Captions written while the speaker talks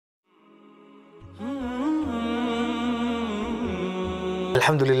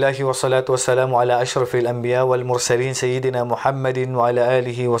Alhamdulillah wassalatu wassalamu ala ashrafil anbiya wal mursalin sayyidina Muhammadin wa ala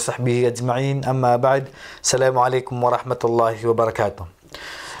alihi wa sahbihi ajma'in. Amma ba'd. Assalamualaikum warahmatullahi wabarakatuh.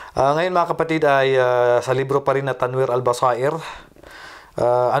 Ngayon mga kapatid ay sa libro pa rin na Tanwir al-Basair.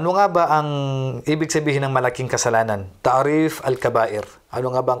 Ano nga ba ang ibig sabihin ng malaking kasalanan? Ta'rif al-Kaba'ir.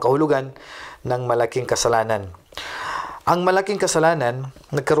 Ano nga ba ang kahulugan ng malaking kasalanan? Ang malaking kasalanan,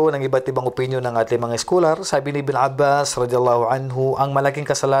 nagkaroon ng iba't ibang opinyon ng ating mga scholar. Sabi ni Ibn Abbas radhiyallahu anhu, ang malaking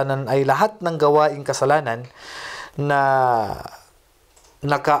kasalanan ay lahat ng gawaing kasalanan na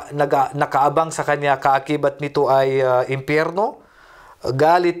nakaabang sa kanya, kaakibat nito ay impyerno,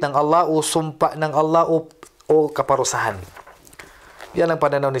 galit ng Allah o sumpa ng Allah o kaparusahan. Yan ang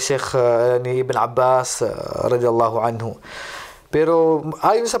pananaw ni Sheikh ni Ibn Abbas radhiyallahu anhu. Pero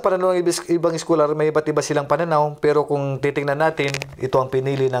ayon sa pananaw ng ibang scholar, may iba't iba silang pananaw. Pero kung titingnan natin, ito ang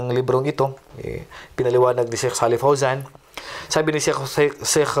pinili ng librong ito. Pinaliwanag ni Sheikh Salih Fauzan. Sabi ni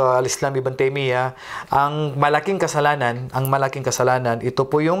Sheikh al-Islam Ibn Taymiyyah, ang malaking kasalanan, ito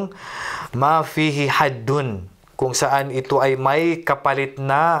po yung ma fihi haddun, kung saan ito ay may kapalit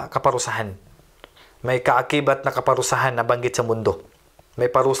na kaparusahan. May kaakibat na kaparusahan na banggit sa mundo. May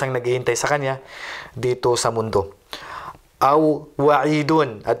parusang naghihintay sa kanya dito sa mundo. Aw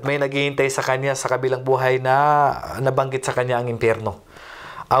wa'idun, at may naghihintay sa kanya sa kabilang buhay na nabanggit sa kanya ang impyerno.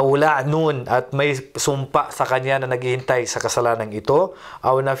 Aw la'nun, at may sumpa sa kanya na naghihintay sa kasalanan ito.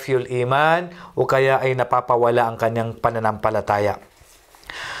 Aw nafyul iman, o kaya ay napapawala ang kanyang pananampalataya.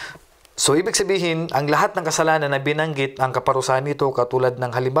 So ibig sabihin, ang lahat ng kasalanan na binanggit, ang kaparusahan nito, katulad ng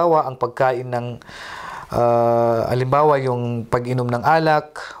halimbawa ang pagkain ng halimbawa yung pag-inom ng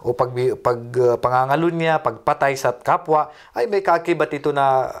alak o pangangalunya, pagpatay sa kapwa, ay may kaakibat ito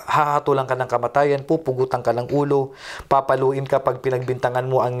na hahatulan ka ng kamatayan, pupugutan ka ng ulo, papaluin ka pag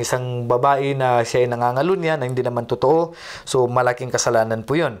pinagbintangan mo ang isang babae na siya ay nangangalunya na hindi naman totoo. So malaking kasalanan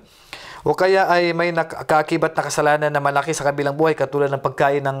po yun. O kaya ay may kaakibat na kasalanan na malaki sa kabilang buhay, katulad ng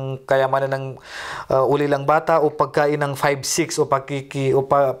pagkain ng kayamanan ng ulilang bata o pagkain ng 5-6 o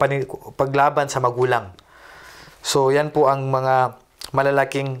paglaban sa magulang. So yan po ang mga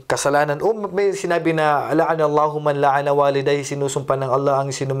malalaking kasalanan. O may sinabi na la'anallahu man la'ana walidayhi, sinusumpa ng Allah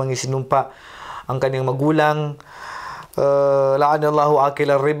ang sinumang isinumpa ang kanyang magulang. La'anallahu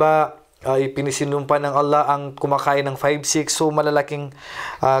akilar riba, ay pinisinumpa ng Allah ang kumakain ng 5-6. So malalaking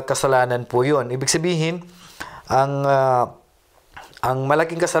kasalanan po yun. Ibig sabihin, ang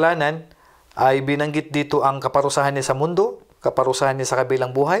malaking kasalanan ay binanggit dito ang kaparusahan niya sa mundo, kaparusahan niya sa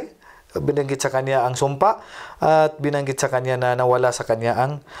kabilang buhay, binanggit sa kanya ang sumpa, at binanggit sa kanya na nawala sa kanya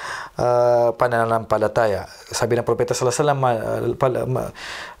ang pananampalataya. Sabi ng Propeta sallallahu alaihi wasallam,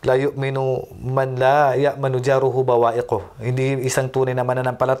 la yu'minu man la ya'manu jaruhu bawa'iqo. Hindi isang tunay na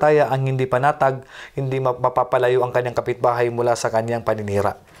mananampalataya ang hindi panatag, hindi mapapalayo ang kanyang kapitbahay mula sa kanyang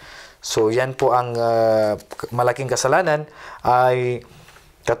paninira. So yan po ang malaking kasalanan, ay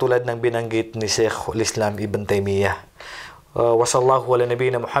katulad ng binanggit ni Sheikh al-Islam Ibn Taymiyyah. Wasallahu ala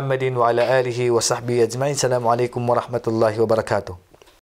nabiyina Muhammadin wa ala alihi wa sahbihi ajma'in. Assalamualaikum warahmatullahi wabarakatuh.